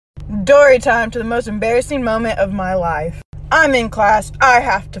Story time to the most embarrassing moment of my life. I'm in class. I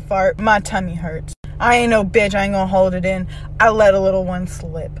have to fart. My tummy hurts. I ain't no bitch. I ain't gonna hold it in. I let a little one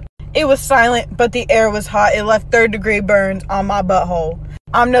slip. It was silent, but the air was hot. It left third-degree burns on my butthole.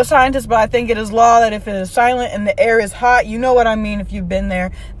 I'm no scientist, but I think it is law that if it is silent and the air is hot, you know what I mean if you've been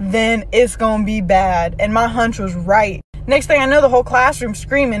there, then it's gonna be bad. And my hunch was right. Next thing I know, the whole classroom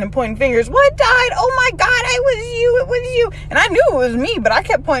screaming and pointing fingers. What died? Oh my God, it was you. And I knew it was me, but I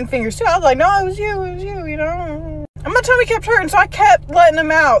kept pointing fingers too. I was like, no, it was you, you know. And my tummy kept hurting, so I kept letting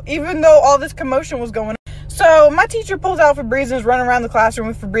them out, even though all this commotion was going on. So my teacher pulls out Febreze and is running around the classroom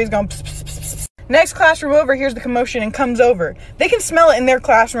with Febreze going pss, pss, pss, pss. Next classroom over hears the commotion and comes over. They can smell it in their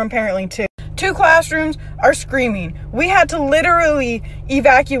classroom apparently too. 2 classrooms are screaming. We had to literally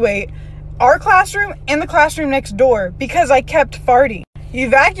evacuate our classroom and the classroom next door because I kept farting.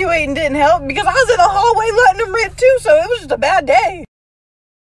 Evacuating didn't help because I was in the hallway letting them rip too, so it was just a bad day.